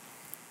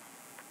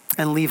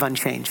and leave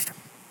unchanged.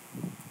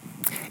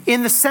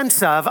 In the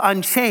sense of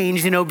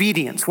unchanged in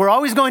obedience. We're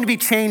always going to be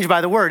changed by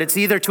the word. It's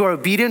either to our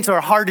obedience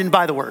or hardened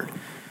by the word.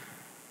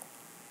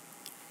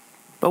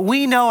 But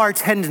we know our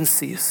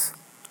tendencies.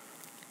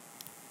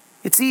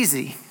 It's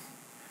easy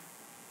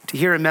to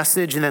hear a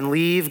message and then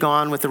leave, go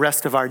on with the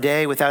rest of our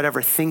day without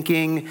ever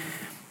thinking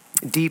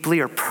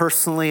deeply or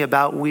personally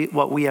about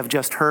what we have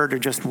just heard or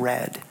just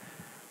read.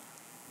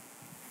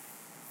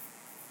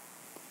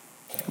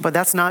 But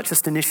that's not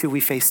just an issue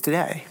we face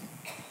today.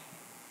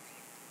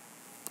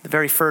 The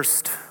very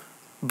first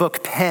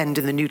book penned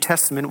in the New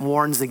Testament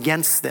warns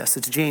against this.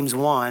 It's James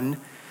 1.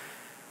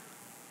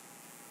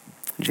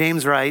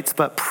 James writes,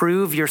 "But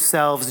prove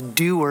yourselves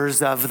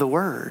doers of the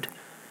word,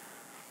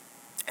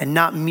 and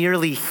not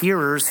merely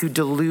hearers who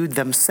delude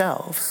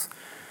themselves.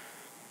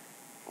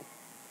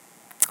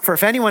 For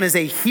if anyone is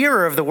a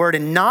hearer of the word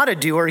and not a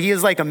doer, he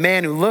is like a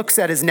man who looks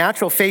at his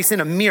natural face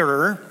in a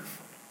mirror.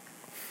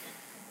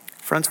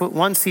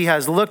 Once he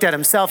has looked at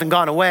himself and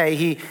gone away,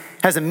 he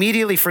has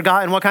immediately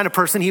forgotten what kind of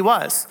person he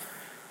was.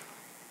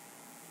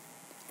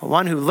 But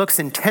one who looks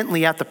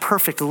intently at the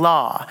perfect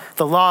law,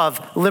 the law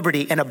of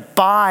liberty, and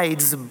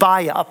abides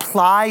by it,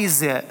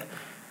 applies it,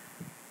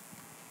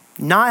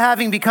 not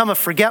having become a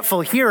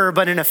forgetful hearer,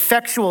 but an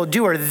effectual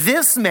doer,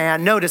 this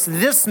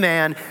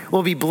man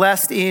will be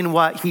blessed in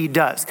what he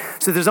does."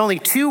 So there's only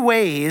 2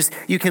 ways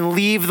you can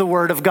leave the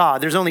word of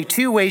God. There's only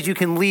 2 ways you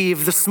can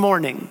leave this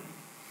morning.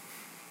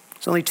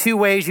 There's only 2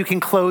 ways you can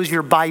close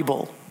your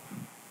Bible.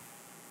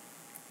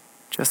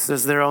 Just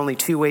as there are only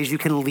 2 ways you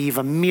can leave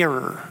a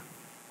mirror.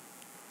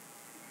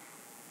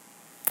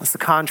 That's the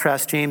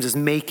contrast James is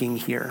making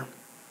here.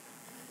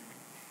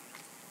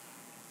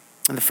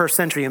 In the first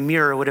century, a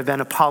mirror would have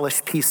been a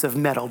polished piece of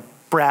metal,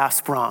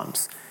 brass,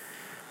 bronze.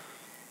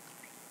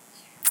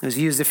 It was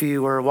used if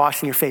you were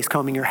washing your face,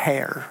 combing your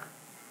hair.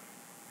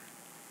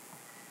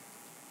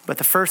 But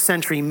the first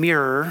century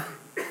mirror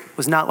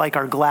was not like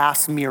our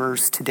glass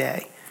mirrors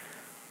today.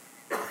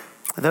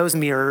 Those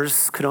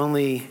mirrors could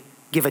only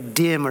give a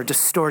dim or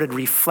distorted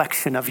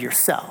reflection of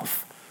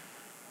yourself.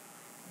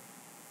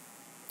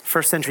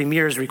 First century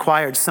mirrors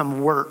required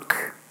some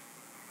work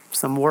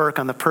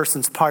on the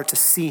person's part to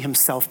see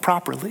himself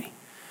properly.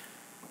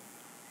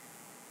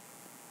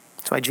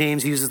 That's why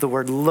James uses the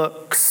word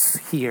looks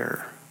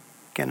here.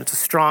 Again, it's a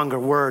stronger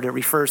word. It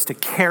refers to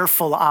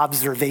careful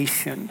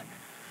observation,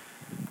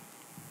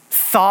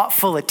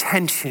 thoughtful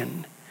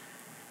attention.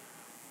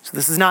 So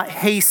this is not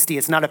hasty.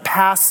 It's not a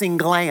passing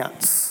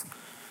glance.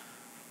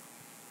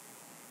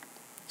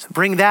 So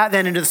bring that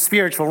then into the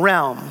spiritual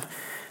realm.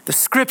 The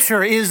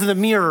scripture is the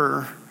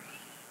mirror.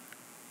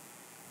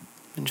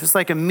 And just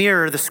like a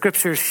mirror, the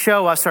scriptures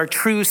show us our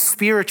true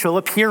spiritual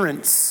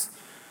appearance.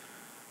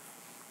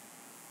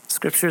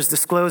 Scriptures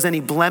disclose any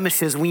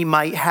blemishes we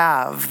might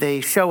have.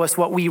 They show us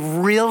what we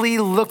really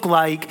look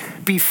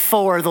like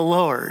before the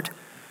Lord.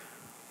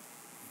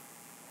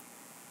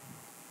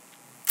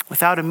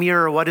 Without a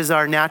mirror, what is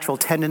our natural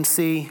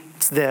tendency?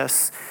 It's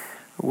this.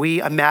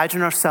 We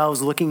imagine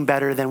ourselves looking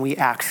better than we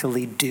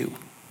actually do,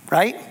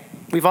 right?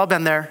 We've all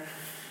been there,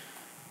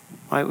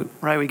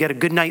 right? We get a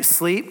good night's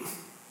sleep.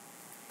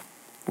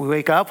 We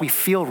wake up, we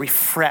feel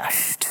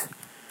refreshed.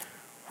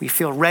 We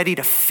feel ready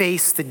to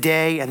face the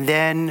day, and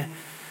then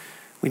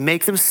we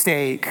make the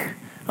mistake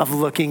of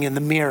looking in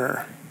the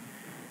mirror.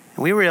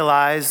 And we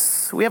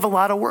realize we have a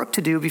lot of work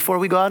to do before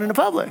we go out into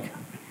public.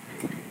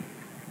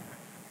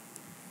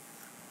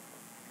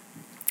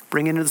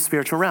 Bring it into the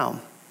spiritual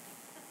realm.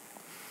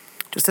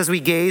 Just as we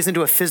gaze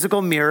into a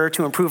physical mirror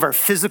to improve our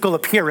physical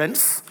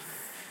appearance,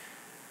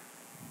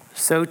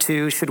 so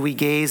too should we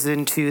gaze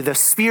into the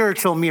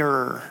spiritual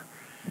mirror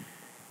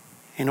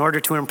in order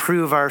to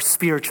improve our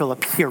spiritual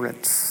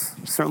appearance,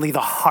 certainly the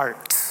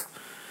heart.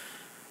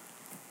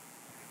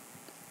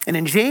 And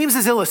in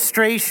James's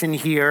illustration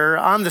here,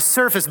 on the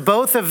surface,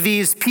 both of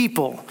these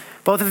people,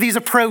 both of these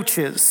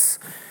approaches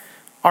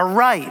are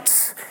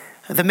right.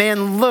 The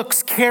man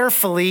looks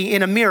carefully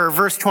in a mirror,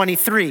 verse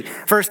 23.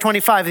 Verse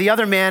 25, the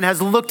other man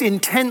has looked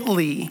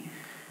intently.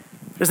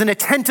 There's an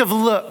attentive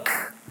look.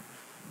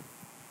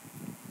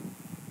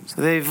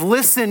 So they've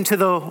listened to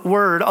the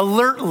word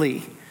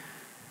alertly.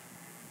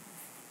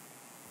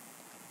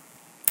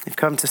 They've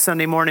come to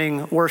Sunday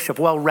morning worship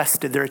well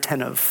rested, they're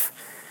attentive.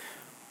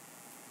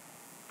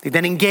 They've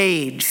been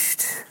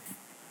engaged.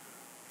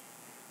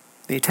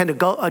 They attend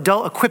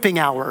adult equipping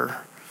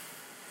hour.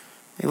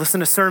 They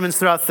listen to sermons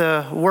throughout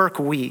the work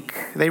week.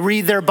 They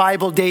read their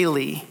Bible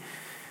daily.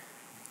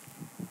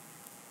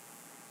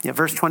 Yet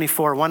verse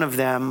 24, one of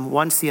them,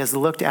 once he has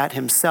looked at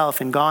himself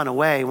and gone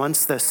away,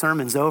 once the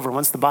sermon's over,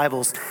 once the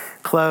Bible's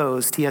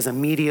closed, he has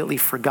immediately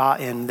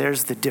forgotten.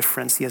 There's the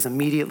difference. He has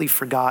immediately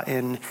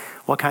forgotten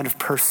what kind of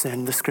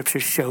person the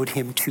scriptures showed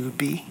him to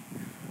be.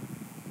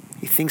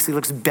 He thinks he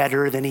looks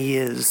better than he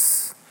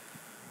is.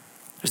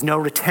 There's no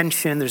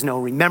retention, there's no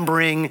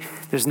remembering,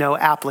 there's no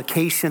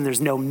application, there's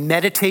no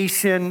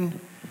meditation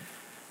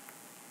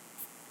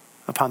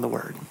upon the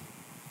word.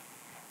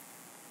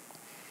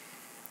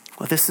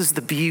 Well, this is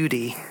the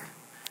beauty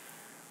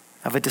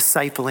of a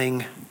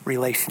discipling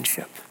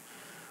relationship.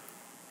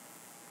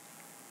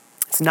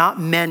 It's not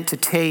meant to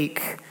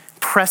take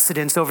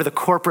precedence over the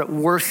corporate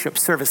worship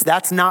service.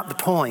 That's not the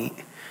point.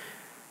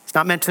 It's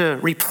not meant to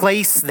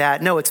replace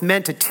that. No, it's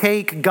meant to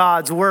take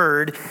God's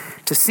word,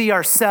 to see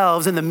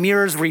ourselves in the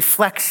mirror's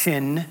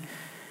reflection, and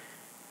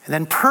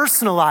then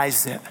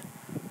personalize it.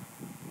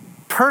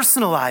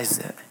 Personalize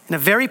it in a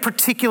very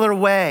particular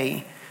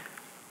way,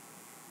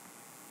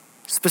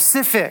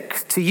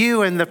 specific to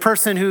you and the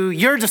person who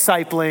you're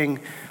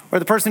discipling, or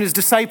the person who's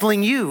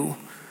discipling you.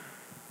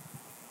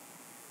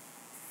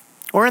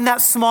 Or in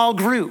that small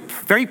group,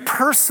 very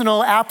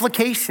personal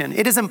application.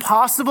 It is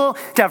impossible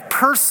to have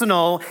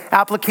personal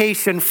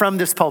application from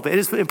this pulpit. It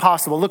is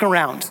impossible. Look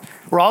around.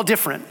 We're all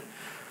different.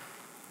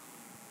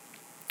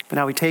 But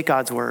now we take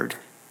God's word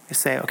and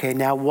say, okay,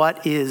 now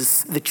what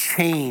is the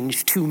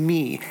change to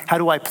me? How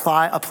do I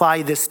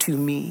apply this to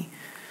me?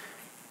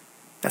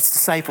 That's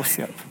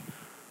discipleship.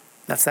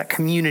 That's that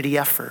community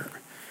effort.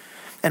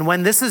 And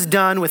when this is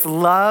done with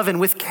love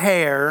and with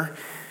care,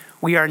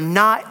 we are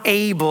not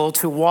able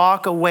to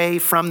walk away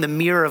from the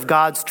mirror of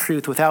God's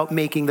truth without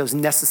making those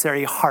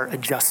necessary heart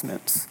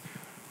adjustments.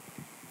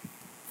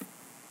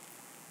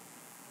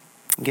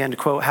 Again, to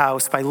quote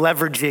House, by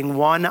leveraging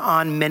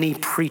one-on-many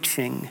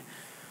preaching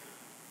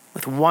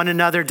with one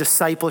another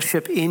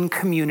discipleship in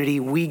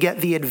community, we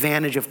get the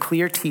advantage of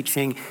clear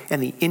teaching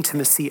and the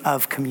intimacy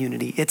of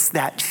community. It's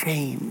that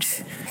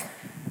change.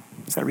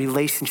 It's that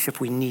relationship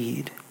we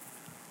need.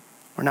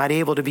 We're not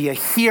able to be a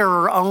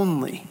hearer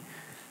only.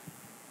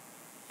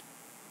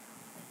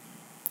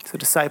 So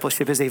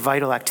discipleship is a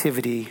vital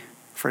activity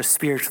for a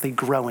spiritually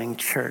growing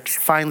church.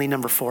 Finally,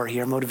 number 4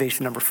 here,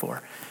 motivation number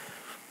 4.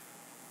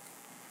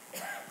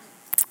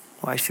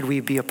 Why should we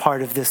be a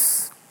part of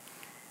this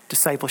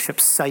discipleship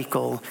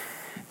cycle?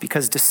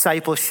 Because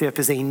discipleship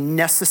is a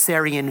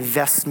necessary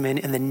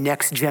investment in the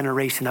next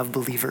generation of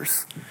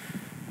believers.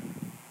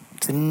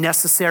 It's a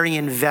necessary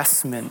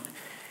investment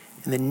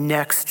in the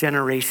next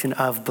generation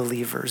of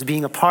believers.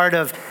 Being a part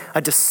of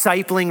a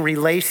discipling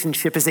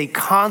relationship is a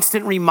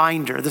constant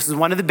reminder. This is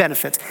one of the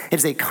benefits. It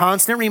is a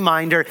constant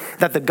reminder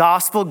that the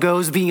gospel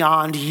goes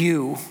beyond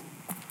you.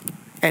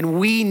 And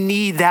we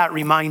need that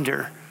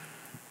reminder.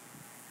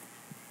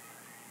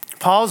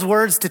 Paul's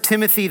words to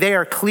Timothy, they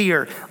are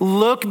clear.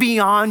 Look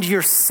beyond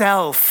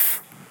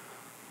yourself.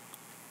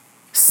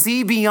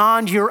 See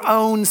beyond your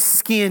own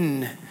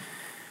skin.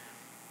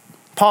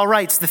 Paul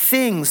writes, the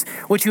things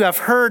which you have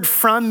heard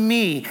from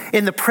me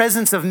in the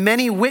presence of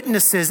many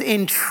witnesses,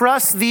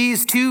 entrust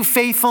these to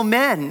faithful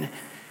men.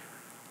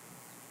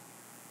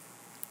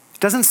 It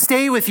doesn't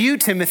stay with you,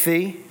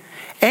 Timothy.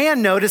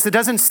 And notice, it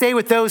doesn't stay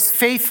with those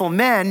faithful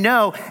men.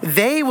 No,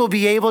 they will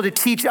be able to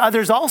teach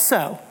others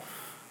also.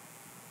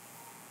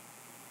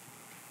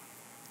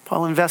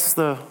 Paul invests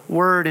the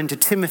word into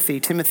Timothy.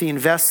 Timothy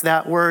invests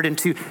that word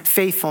into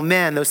faithful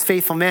men. Those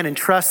faithful men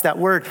entrust that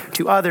word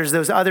to others.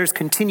 Those others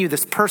continue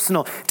this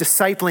personal,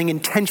 discipling,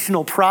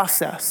 intentional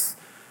process.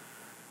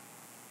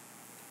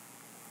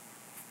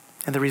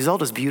 And the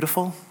result is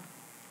beautiful.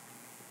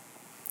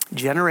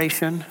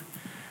 Generation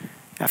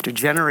after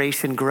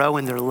generation grow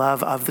in their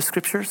love of the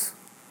scriptures,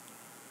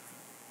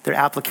 their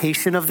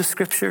application of the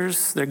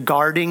scriptures, their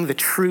guarding the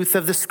truth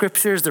of the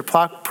scriptures, their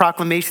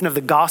proclamation of the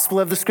gospel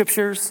of the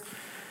scriptures.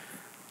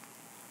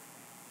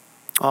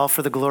 all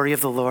for the glory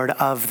of the Lord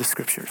of the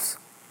Scriptures.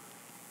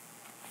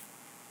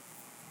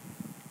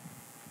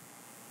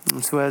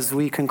 And so as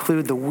we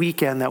conclude the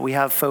weekend that we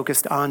have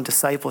focused on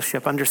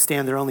discipleship,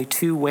 understand there are only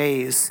two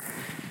ways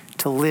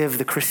to live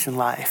the Christian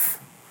life.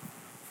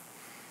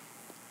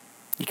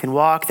 You can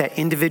walk that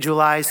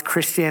individualized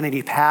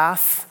Christianity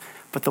path,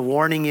 but the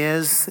warning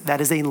is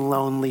that is a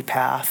lonely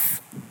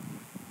path.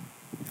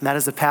 And that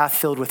is a path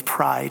filled with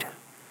pride.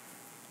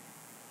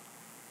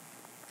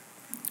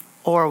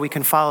 Or we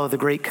can follow the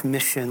Great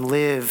Commission,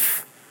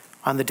 live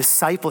on the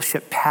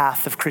discipleship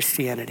path of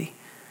Christianity.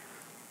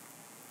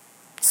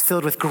 It's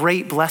filled with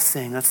great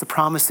blessing. That's the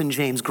promise in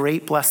James,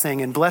 great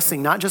blessing, and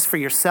blessing not just for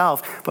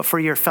yourself, but for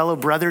your fellow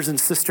brothers and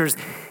sisters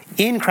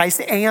in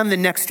Christ and the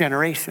next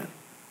generation.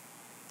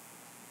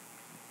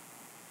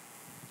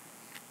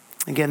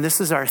 Again, this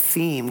is our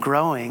theme,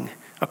 growing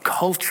a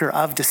culture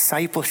of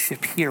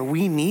discipleship here.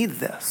 We need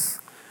this.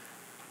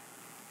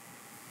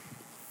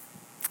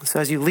 So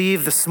as you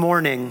leave this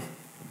morning,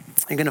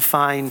 you're going to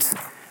find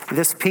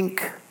this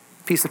pink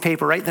piece of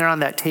paper right there on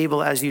that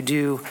table as you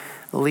do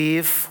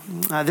leave.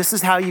 This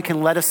is how you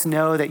can let us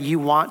know that you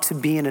want to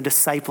be in a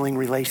discipling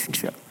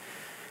relationship.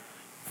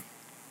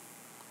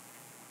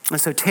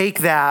 And so take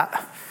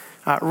that,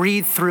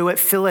 read through it,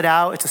 fill it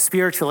out. It's a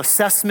spiritual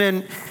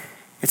assessment.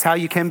 It's how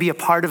you can be a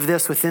part of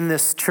this within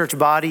this church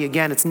body.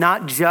 Again, it's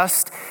not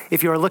just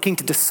if you're looking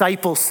to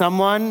disciple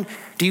someone,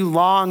 do you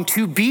long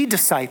to be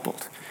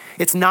discipled?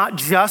 It's not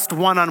just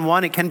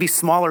one-on-one. It can be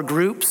smaller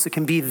groups. It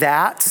can be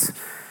that.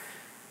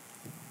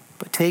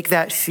 But take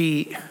that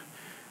sheet,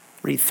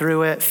 read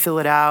through it, fill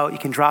it out. You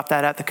can drop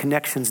that at the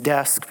connections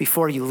desk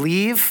before you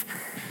leave.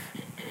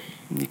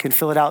 You can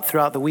fill it out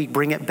throughout the week.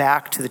 Bring it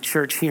back to the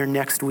church here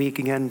next week.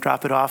 Again,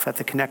 drop it off at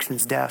the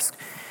connections desk.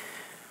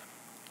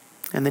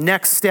 And the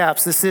next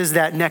steps, this is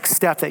that next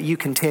step that you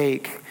can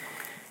take.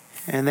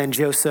 And then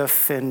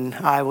Joseph and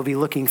I will be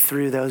looking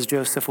through those.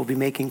 Joseph will be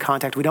making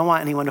contact. We don't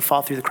want anyone to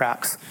fall through the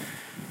cracks.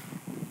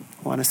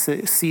 We want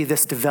to see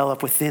this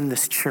develop within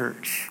this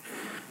church.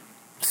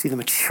 See the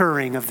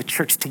maturing of the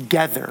church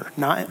together,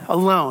 not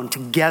alone,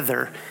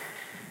 together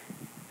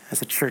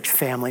as a church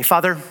family.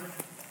 Father,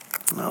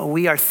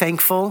 we are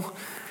thankful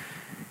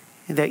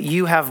that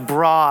you have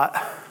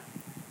brought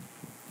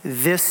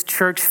this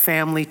church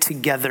family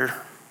together.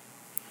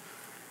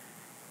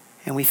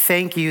 And we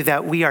thank you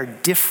that we are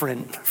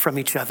different from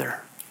each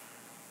other.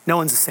 No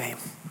one's the same.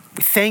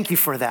 We thank you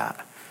for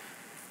that.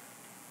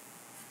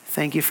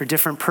 Thank you for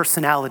different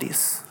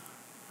personalities,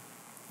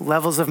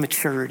 levels of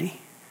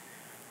maturity.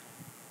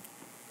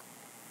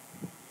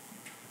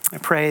 I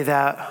pray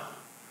that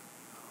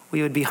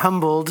we would be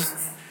humbled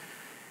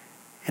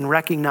and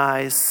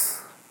recognize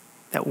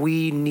that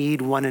we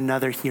need one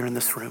another here in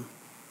this room.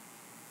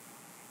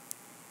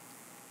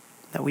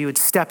 That we would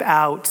step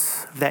out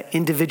of that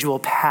individual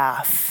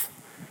path.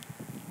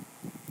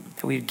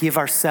 That we would give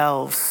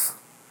ourselves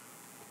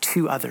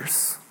to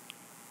others.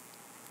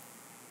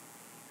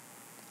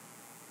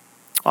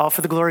 All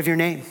for the glory of your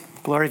name,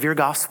 glory of your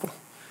gospel.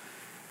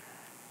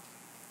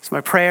 So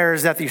my prayer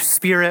is that your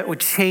Spirit would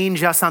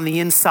change us on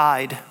the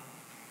inside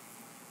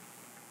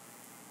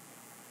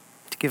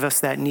to give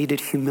us that needed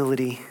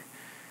humility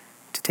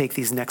to take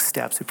these next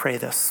steps. We pray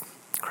this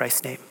in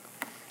Christ's name.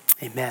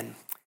 Amen.